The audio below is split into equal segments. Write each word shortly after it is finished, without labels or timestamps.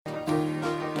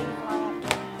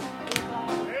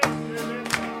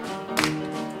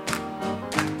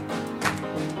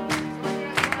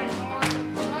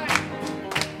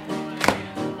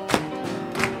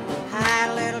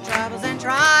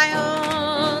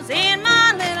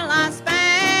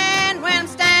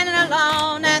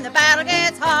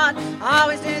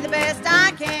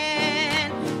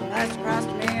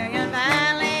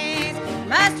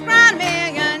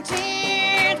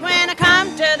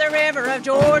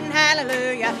Jordan,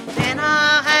 hallelujah. Then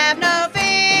I'll have no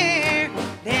fear.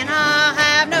 Then I'll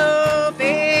have no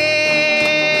fear.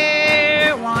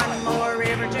 One more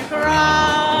river to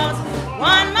cross.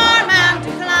 One more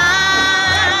mountain to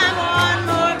climb. One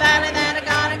more valley that I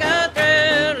gotta go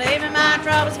through, leaving my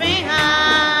troubles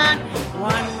behind.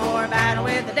 One more battle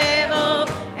with the devil,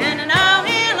 and I know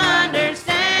he'll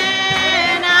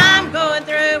understand. I'm going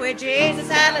through with Jesus,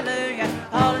 hallelujah.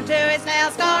 Holding to his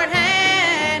nail-scarred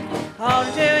hand.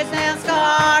 Holding to his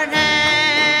nail-scarred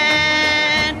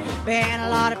hand. Been a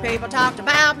lot of people talked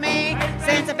about me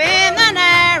since I've been the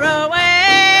narrow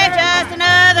way. Just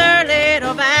another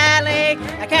little valley.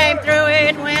 I came through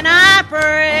it when I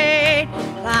prayed.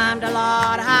 Climbed a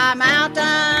lot of high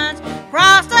mountains.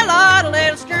 Crossed a lot of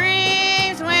little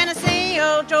streams. When I see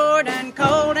old Jordan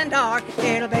cold and dark,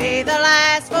 it'll be the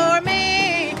last for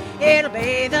me. It'll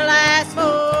be the last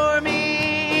for me.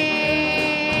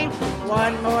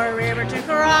 One more river to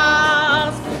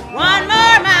cross. One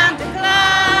more mountain to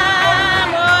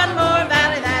climb. One more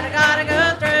valley that I gotta go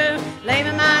through,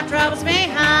 leaving my troubles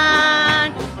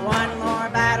behind. One more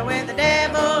battle with the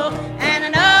devil, and I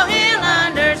know he'll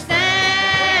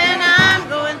understand. I'm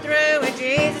going through with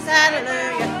Jesus,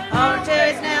 hallelujah. Holding to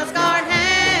his nail-scarred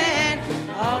hand.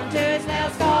 Holding to his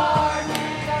nail-scarred hand.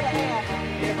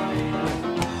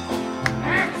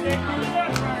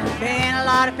 Been a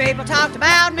lot of people talked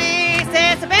about me